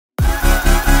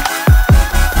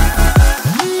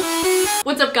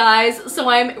guys, so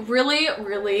I'm really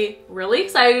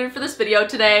excited for this video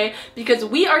today because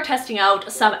we are testing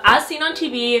out some as seen on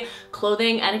TV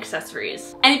clothing and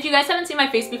accessories. And if you guys haven't seen my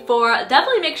face before,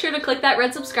 definitely make sure to click that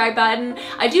red subscribe button.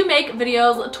 I do make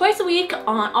videos twice a week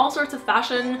on all sorts of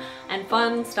fashion and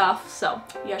fun stuff, so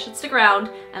you guys should stick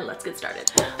around and let's get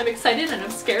started. I'm excited and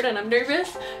I'm scared and I'm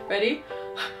nervous. Ready?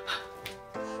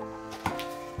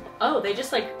 Oh, they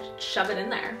just like shove it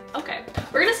in there. Okay,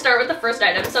 we're gonna start with the first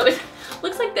item. So it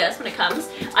looks like this when it comes.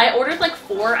 I ordered like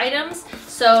 4 items.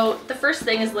 So the first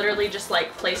thing is literally just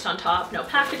like placed on top, no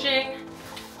packaging,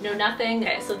 no nothing.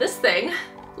 Okay, so this thing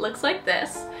looks like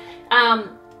this.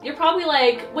 You're probably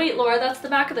like, wait Laura, that's the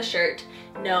back of the shirt.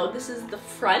 No, this is the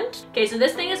front. Okay, so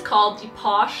this thing is called the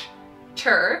Posh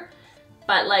Tur,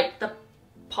 but like the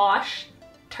posh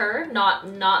Tur, not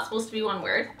supposed to be one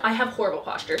word. I have horrible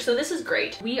posture, so this is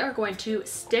great. We are going to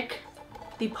stick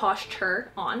the Posh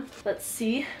Tur on. Let's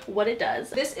see what it does.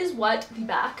 This is what the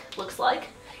back looks like.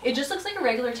 It just looks like a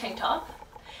regular tank top.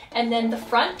 And then the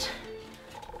front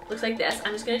looks like this.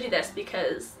 I'm just gonna do this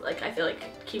because like I feel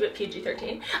like keep it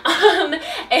PG-13.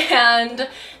 And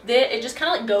it just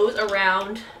kind of like goes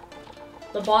around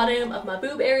the bottom of my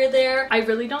boob area there. I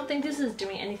really don't think this is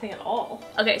doing anything at all.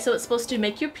 Okay, so it's supposed to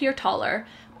make you appear taller,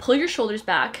 pull your shoulders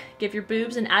back, give your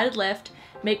boobs an added lift,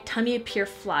 make tummy appear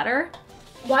flatter.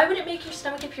 Why would it make your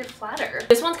stomach appear flatter?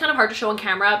 This one's kind of hard to show on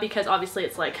camera because obviously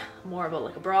it's like more of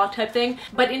a bra type thing.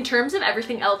 But in terms of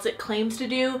everything else it claims to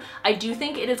do, I do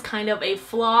think it is kind of a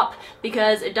flop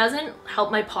because it doesn't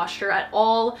help my posture at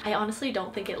all. I honestly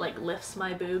don't think it like lifts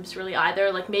my boobs really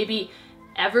either. Like maybe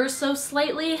ever so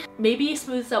slightly, maybe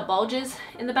smooths out bulges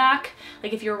in the back,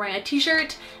 like if you're wearing a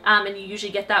t-shirt, and you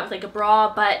usually get that with like a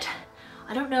bra, but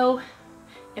I don't know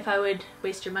if I would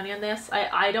waste your money on this.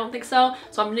 I don't think so.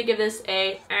 So I'm gonna give this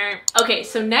a Okay,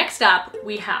 so next up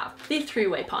we have the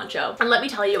 3-way poncho. And let me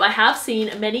tell you, I have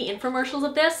seen many infomercials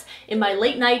of this in my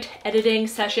late night editing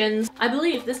sessions. I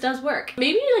believe this does work.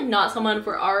 Maybe like not someone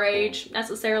for our age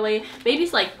necessarily. Maybe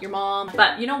it's like your mom,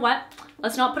 but you know what?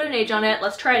 Let's not put an age on it.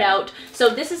 Let's try it out. So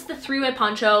this is the 3-way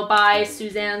poncho by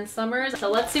Suzanne Somers.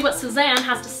 So let's see what Suzanne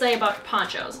has to say about her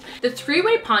ponchos. The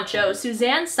 3-way poncho,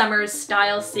 Suzanne Somers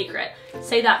style secret.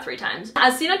 Say that 3 times.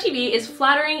 As seen on TV is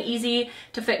flattering, easy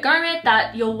to fit garment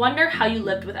that you'll wonder how you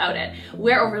lived without it.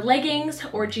 Wear over leggings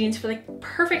or jeans for the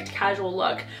perfect casual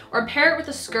look, or pair it with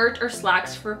a skirt or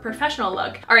slacks for a professional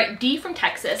look. All right, D from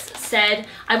Texas said,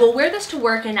 I will wear this to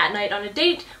work and at night on a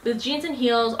date with jeans and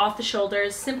heels off the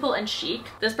shoulders, simple and chic.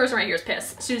 This person right here is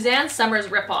pissed. Suzanne Somers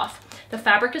ripoff. The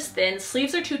fabric is thin,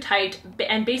 sleeves are too tight,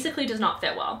 and basically does not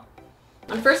fit well.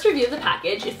 On first review of the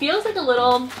package, it feels like a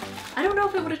little, I don't know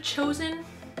if I would have chosen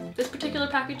this particular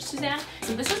package, Suzanne.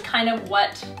 So this is kind of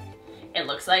what it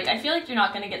looks like. I feel like you're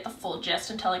not gonna get the full gist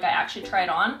until like I actually try it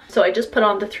on. So I just put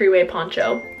on the 3-way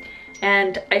poncho.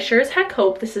 And I sure as heck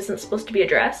hope this isn't supposed to be a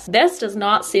dress. This does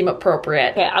not seem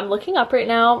appropriate. Okay, I'm looking up right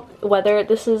now whether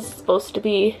this is supposed to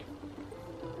be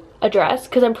a dress,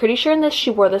 because I'm pretty sure in this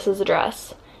she wore this as a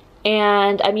dress.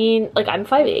 And I mean, like I'm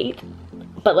 5'8",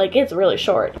 but like it's really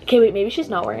short. Okay, wait, maybe she's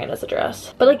not wearing it as a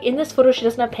dress. But like in this photo, she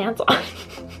doesn't have pants on.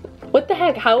 What the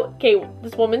heck? How? Okay,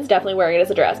 this woman's definitely wearing it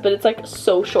as a dress, but it's like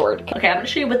so short. Okay, I'm gonna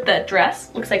show you what the dress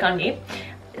looks like on me.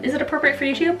 Is it appropriate for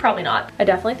YouTube? Probably not. I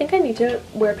definitely think I need to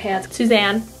wear pants.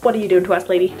 Suzanne, what are you doing to us,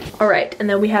 lady? All right, and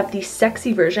then we have the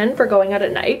sexy version for going out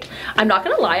at night. I'm not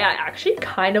gonna lie, I actually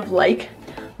kind of like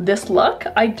this look.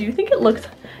 I do think it looks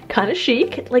kind of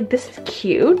chic. Like this is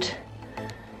cute.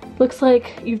 Looks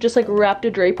like you've just like wrapped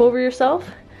a drape over yourself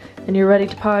and you're ready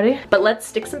to party. But let's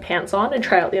stick some pants on and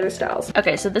try out the other styles.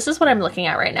 Okay, so this is what I'm looking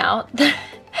at right now.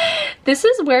 This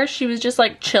is where she was just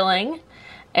like chilling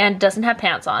and doesn't have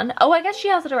pants on. Oh, I guess she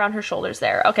has it around her shoulders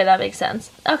there. Okay, that makes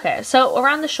sense. Okay, so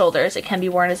around the shoulders, it can be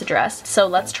worn as a dress. So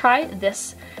let's try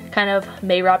this kind of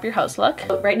may rob your house look.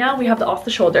 Right now we have the off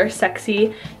the shoulder,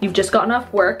 sexy, you've just gotten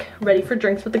off work, ready for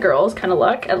drinks with the girls kind of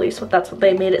look. At least that's what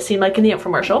they made it seem like in the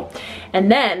infomercial.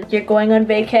 And then you're going on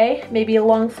vacay, maybe a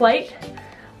long flight.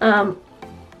 I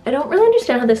don't really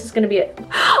understand how this is gonna be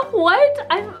what?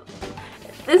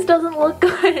 This doesn't look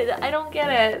good. I don't get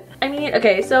it. I mean,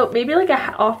 okay, so maybe like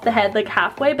off the head, like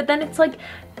halfway, but then it's like,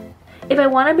 if I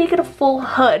want to make it a full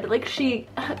hood, like she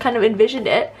kind of envisioned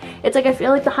it, it's like I feel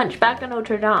like the Hunchback of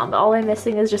Notre Dame. All I'm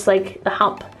missing is just like the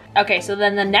hump. Okay, so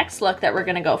then the next look that we're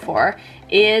gonna go for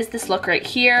is this look right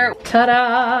here.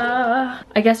 Ta-da!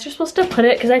 I guess you're supposed to put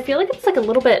it, because I feel like it's like a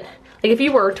little bit, like if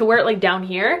you were to wear it like down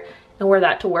here and wear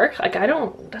that to work, like I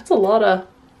don't, that's a lot of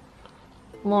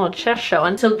chest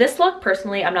showing. So this look,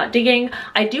 personally, I'm not digging.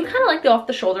 I do kind of like the off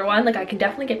the shoulder one. Like I can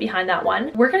definitely get behind that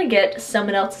one. We're gonna get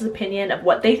someone else's opinion of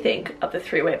what they think of the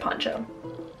 3-way poncho.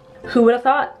 Who would have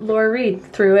thought? Laura Reid,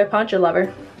 three-way poncho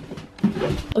lover.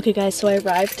 Okay guys, so I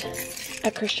arrived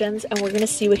at Christian's and we're gonna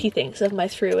see what he thinks of my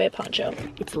three-way poncho.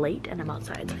 It's late and I'm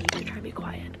outside, so I need to try to be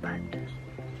quiet, but...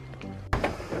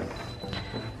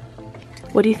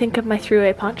 What do you think of my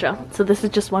three-way poncho? So this is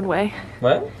just one way.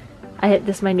 What?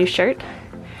 This is my new shirt.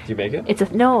 Did you make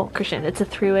it? No, Christian, it's a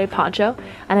three-way poncho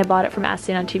and I bought it from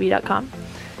AskSaintOnTV.com.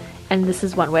 And this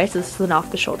is one way, so this is an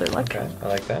off-the-shoulder look. Okay, I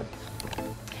like that.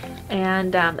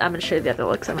 And I'm gonna show you the other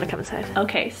looks. I'm gonna come inside.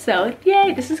 Okay, so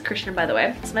yay, this is Christian, by the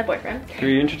way. This is my boyfriend. Who are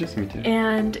you introducing me to?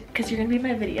 And because you're gonna be in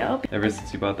my video. Ever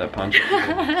since you bought that poncho.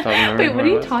 Wait, what are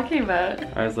you talking about?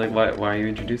 I was like, why are you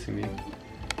introducing me?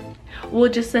 Well,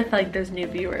 just if like there's new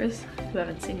viewers who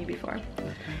haven't seen you before.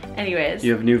 Anyways.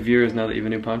 You have new viewers now that you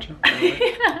have a new poncho?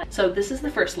 So this is the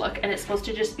first look, and it's supposed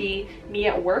to just be me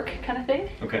at work kind of thing.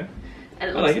 Okay.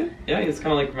 And I like it. Yeah, it's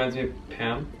kind of like reminds me of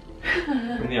Pam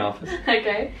from The Office.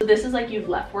 Okay. So this is like you've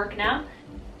left work now,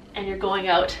 and you're going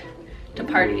out to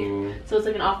party. Ooh. So it's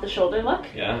like an off-the-shoulder look.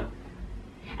 Yeah.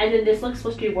 And then this looks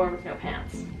supposed to be worn with no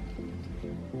pants.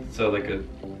 So like a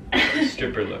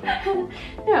stripper look.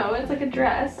 No, it's like a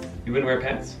dress. You wouldn't wear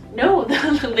pants? No,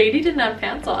 the lady didn't have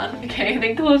pants on. Okay,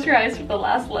 then close your eyes for the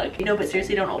last look. No, but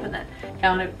seriously, don't open that. I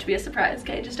want it to be a surprise,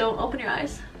 okay? Just don't open your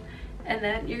eyes. And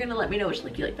then you're gonna let me know which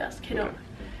look you like best. Okay, don't.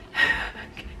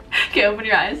 Okay, open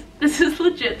your eyes. This is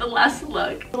legit the last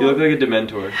look. You look like a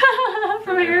Dementor.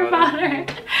 From Harry Potter.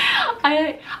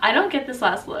 I don't get this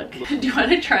last look. Do you want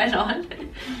to try it on?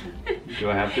 Do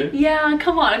I have to? Yeah,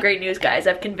 come on. Great news, guys.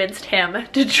 I've convinced him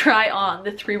to try on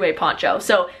the three-way poncho.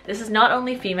 So this is not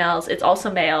only females, it's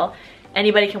also male.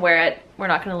 Anybody can wear it. We're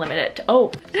not going to limit it to,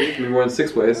 oh. It can be more than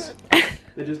 6 ways.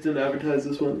 They just didn't advertise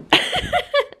this one.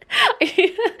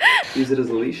 Use it as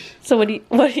a leash. So what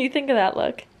do you think of that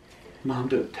look? Mom,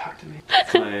 don't talk to me.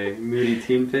 It's my moody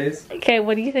teen face. Okay,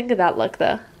 what do you think of that look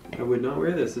though? I would not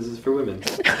wear this. This is for women.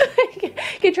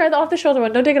 Okay, try the off the shoulder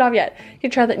one. Don't take it off yet. You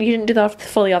can try that. You didn't do the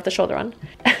fully off the shoulder one.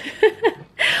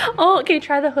 Oh, okay,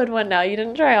 try the hood one now. You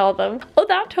didn't try all of them. Oh,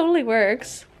 that totally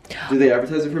works. Do they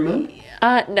advertise it for men?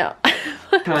 No.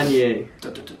 Kanye.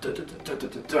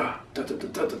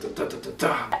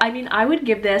 I mean, I would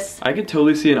give this. I could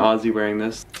totally see an Aussie wearing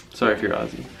this. Sorry if you're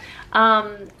Aussie.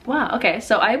 Wow, okay,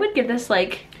 so I would give this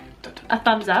like a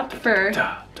thumbs up for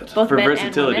both for men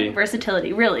versatility. and women.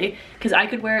 Versatility, really. Because I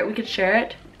could wear it, we could share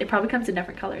it. It probably comes in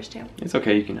different colors too. It's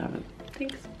okay, you can have it.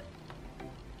 Thanks.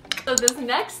 So this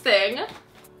next thing,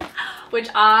 which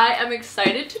I am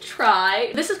excited to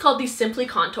try. This is called the Simply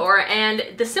Contour, and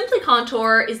the Simply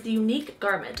Contour is the unique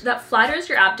garment that flatters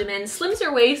your abdomen, slims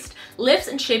your waist, lifts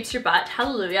and shapes your butt,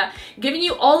 hallelujah, giving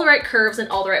you all the right curves in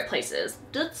all the right places.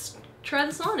 Let's try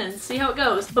this on and see how it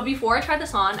goes. But before I try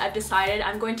this on, I've decided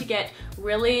I'm going to get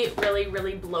really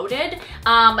bloated,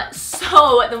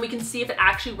 so then we can see if it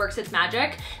actually works its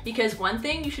magic. Because one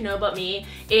thing you should know about me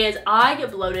is I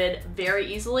get bloated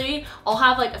very easily. I'll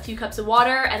have like a few cups of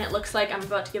water and it looks like I'm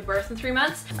about to give birth in 3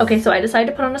 months. Okay, so I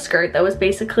decided to put on a skirt that was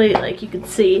basically like, you can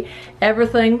see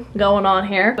everything going on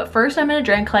here. But first I'm gonna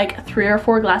drink like 3 or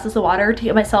 4 glasses of water to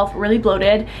get myself really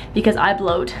bloated, because I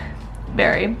bloat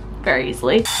very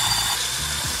easily.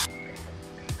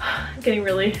 I'm getting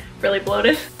really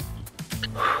bloated.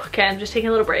 Okay, I'm just taking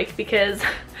a little break because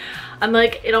I'm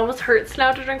like, it almost hurts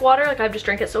now to drink water. Like, I've just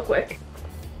drank it so quick.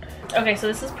 Okay, so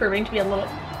this is proving to be a little...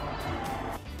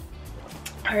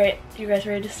 Alright, you guys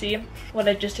ready to see what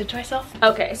I just did to myself?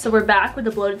 Okay, so we're back with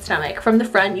the bloated stomach. From the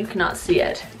front, you cannot see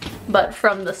it. But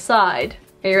from the side,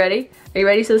 are you ready? Are you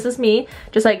ready? So this is me,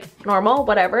 just like normal,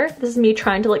 whatever. This is me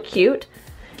trying to look cute.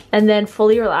 And then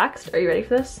fully relaxed. Are you ready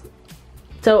for this?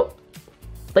 So,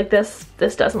 like this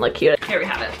doesn't look cute. Here we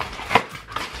have it.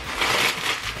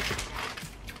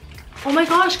 Oh my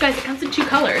gosh, guys, it comes in 2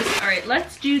 colors. All right,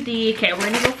 let's do the, okay, we're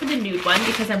gonna go for the nude one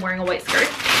because I'm wearing a white skirt.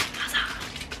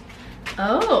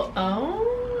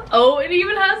 Oh, it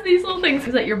even has these little things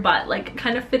that your butt like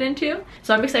kind of fit into.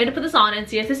 So I'm excited to put this on and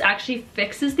see if this actually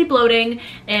fixes the bloating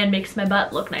and makes my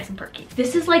butt look nice and perky.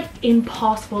 This is like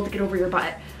impossible to get over your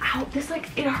butt. Ow, this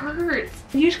like, it hurts.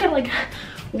 You just gotta like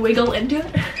wiggle into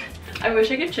it. I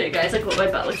wish I could show you guys like what my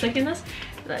butt looks like in this.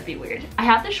 That'd be weird. I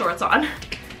have the shorts on.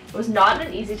 It was not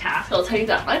an easy task, I'll tell you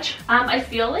that much. I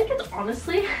feel like it's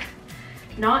honestly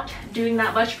not doing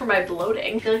that much for my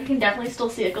bloating. I feel like I can definitely still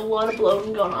see like a lot of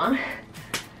bloating going on.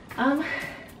 I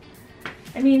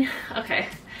mean, okay,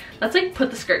 let's like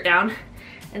put the skirt down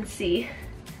and see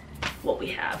what we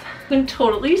have. You can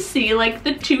totally see like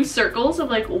the 2 circles of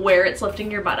like where it's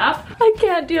lifting your butt up. I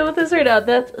can't deal with this right now.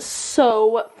 That's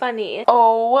so funny.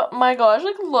 Oh my gosh,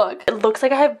 like look. It looks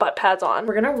like I have butt pads on.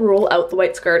 We're gonna rule out the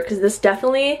white skirt because this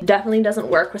definitely doesn't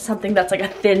work with something that's like a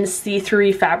thin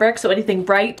see-through fabric. So anything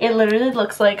bright, it literally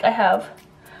looks like I have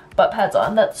butt pads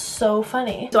on. That's so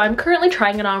funny. So I'm currently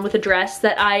trying it on with a dress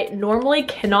that I normally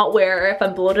cannot wear if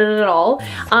I'm bloated at all.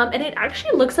 And it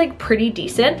actually looks like pretty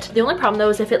decent. The only problem though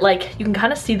is if it like, you can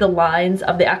kind of see the lines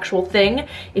of the actual thing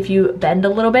if you bend a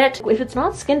little bit. If it's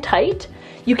not skin tight,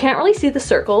 you can't really see the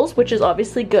circles, which is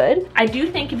obviously good. I do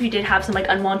think if you did have some like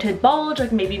unwanted bulge,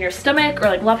 like maybe in your stomach or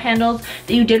like love handles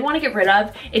that you did want to get rid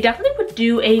of, it definitely would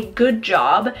do a good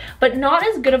job, but not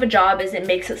as good of a job as it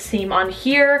makes it seem on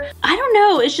here. I don't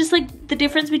know, it's just like the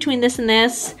difference between this and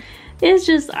this is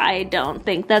just, I don't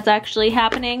think that's actually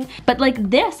happening. But like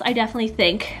this, I definitely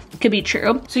think could be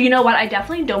true. So you know what, I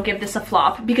definitely don't give this a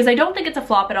flop because I don't think it's a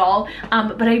flop at all,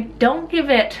 but I don't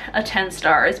give it a 10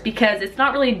 stars because it's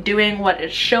not really doing what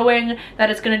it's showing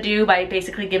that it's gonna do by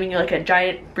basically giving you like a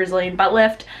giant Brazilian butt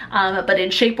lift, but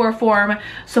in shape or form.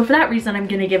 So for that reason, I'm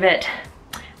gonna give it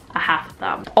a half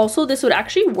thumb. Also, this would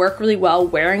actually work really well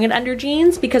wearing it under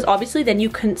jeans because obviously then you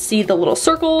couldn't see the little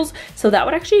circles, so that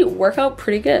would actually work out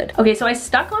pretty good. Okay, so I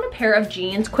stuck on a pair of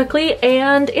jeans quickly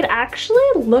and it actually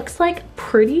looks like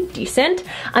pretty decent.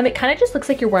 It kind of just looks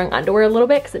like you're wearing underwear a little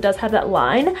bit because it does have that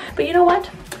line, but you know what?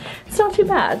 It's not too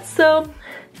bad. So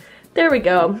there we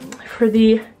go. For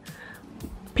the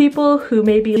people who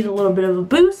maybe need a little bit of a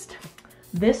boost,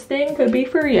 this thing could be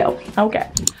for you.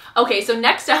 Okay, so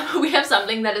next up we have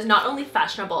something that is not only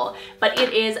fashionable, but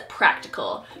it is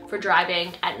practical for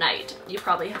driving at night. You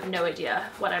probably have no idea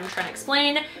what I'm trying to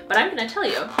explain, but I'm gonna tell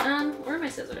you. Where are my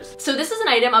scissors? So this is an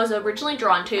item I was originally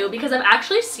drawn to because I've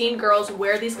actually seen girls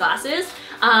wear these glasses,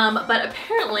 but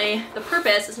apparently the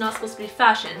purpose is not supposed to be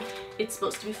fashion. It's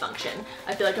supposed to be function.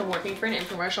 I feel like I'm working for an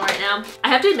infomercial right now. I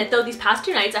have to admit though, these past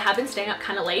 2 nights I have been staying up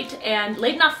kind of late and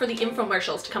late enough for the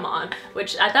infomercials to come on,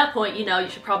 which at that point, you know, you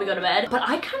should probably go to bed. But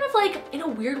I kind of like, in a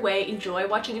weird way, enjoy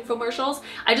watching infomercials.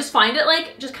 I just find it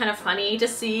like just kind of funny to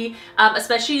see,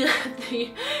 especially the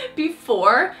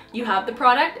before you have the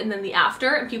product and then the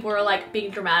after, and people are like being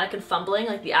dramatic and fumbling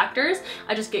like the actors.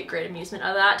 I just get great amusement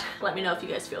out of that. Let me know if you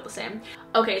guys feel the same.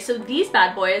 Okay, so these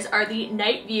bad boys are the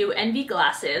Night View NV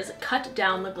glasses, cut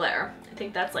down the glare. I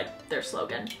think that's like their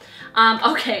slogan.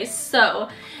 Okay, so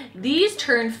these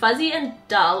turn fuzzy and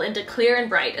dull into clear and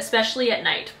bright, especially at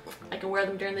night. I can wear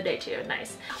them during the day too,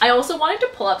 nice. I also wanted to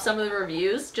pull up some of the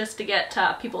reviews just to get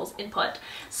people's input.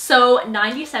 So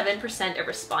 97% of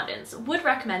respondents would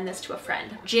recommend this to a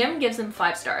friend. Jim gives them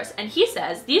 5 stars and he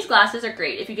says, these glasses are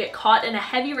great if you get caught in a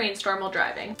heavy rainstorm while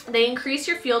driving. They increase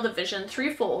your field of vision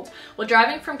 3-fold. While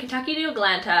driving from Kentucky to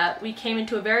Atlanta, we came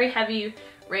into a very heavy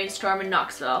rainstorm in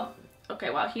Knoxville. Okay,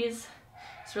 wow, he's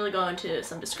really going into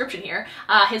some description here.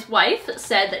 His wife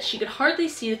said that she could hardly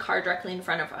see the car directly in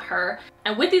front of her,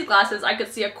 and with these glasses I could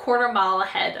see a 1/4 mile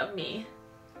ahead of me.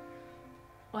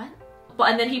 What? Well,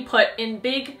 and then he put in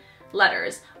big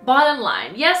letters, bottom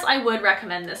line, yes, I would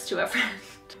recommend this to a friend.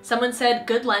 Someone said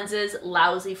good lenses,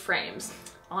 lousy frames.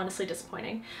 Honestly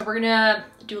disappointing. We're gonna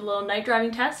do a little night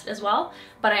driving test as well,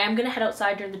 but I am gonna head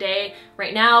outside during the day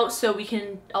right now so we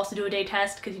can also do a day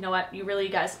test, because you know what, you really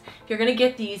guys, if you're gonna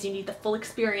get these, you need the full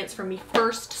experience from me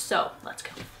first, so let's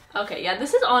go. Okay, yeah,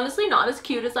 this is honestly not as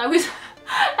cute as I was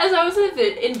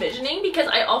envisioning, because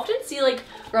I often see like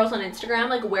girls on Instagram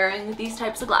like wearing these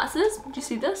types of glasses. Do you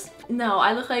see this? No,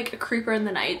 I look like a creeper in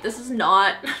the night. This is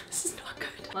not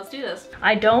good. Let's do this.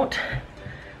 I don't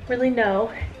really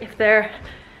know if they're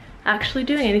actually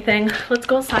doing anything. Let's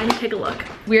go inside and take a look.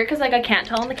 Weird because like I can't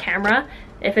tell on the camera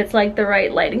if it's like the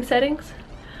right lighting settings.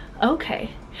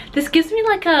 Okay, this gives me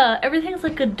like everything's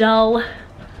like a dull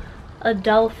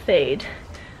fade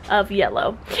of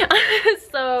yellow.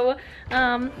 So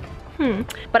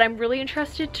but I'm really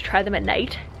interested to try them at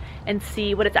night and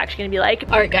see what it's actually gonna be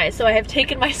like. All right guys, so I have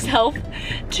taken myself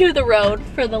to the road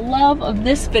for the love of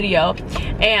this video,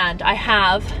 and I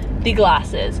have the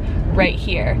glasses right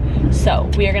here. So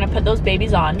we are gonna put those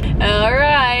babies on. All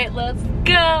right, let's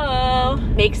go.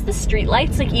 Makes the street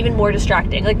lights like even more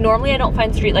distracting. Like normally I don't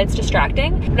find street lights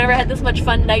distracting. I've never had this much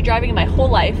fun night driving in my whole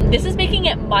life. This is making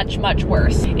it much, much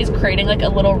worse. Is creating like a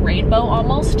little rainbow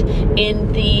almost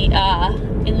in the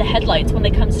headlights when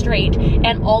they come straight,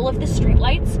 and all of the street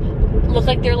lights look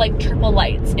like they're like triple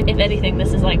lights. If anything,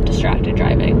 this is like distracted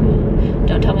driving.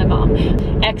 Don't tell my mom.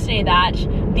 X-nay that.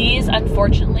 These,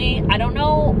 unfortunately, I don't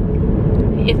know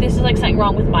if this is like something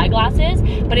wrong with my glasses,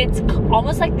 but it's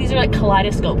almost like these are like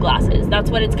kaleidoscope glasses. That's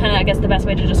what it's kind of, I guess, the best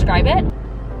way to describe it.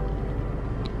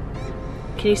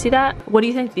 Can you see that? What do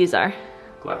you think these are?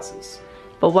 Glasses.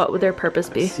 But what would their purpose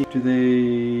be? Do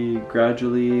they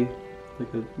gradually,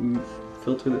 like a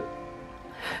filter that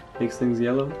makes things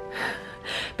yellow?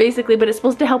 Basically, but it's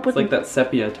supposed to help with like that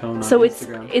sepia tone so on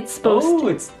Instagram. it's supposed to,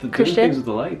 it's the Christian, things with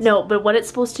the lights. No, but what it's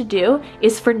supposed to do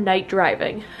is for night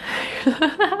driving.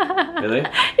 Really?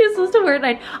 It's supposed to wear at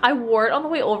night. I wore it on the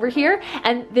way over here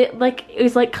and it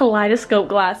was like kaleidoscope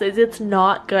glasses. It's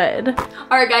not good.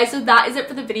 Alright guys, so that is it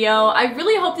for the video. I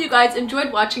really hope you guys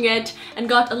enjoyed watching it and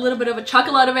got a little bit of a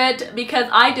chuckle out of it, because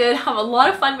I did have a lot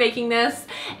of fun making this.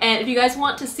 And if you guys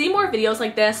want to see more videos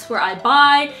like this where I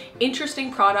buy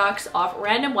interesting products off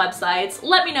random websites,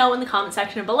 let me know in the comment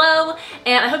section below.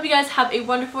 And I hope you guys have a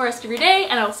wonderful rest of your day,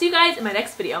 and I'll see you guys in my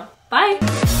next video. Bye!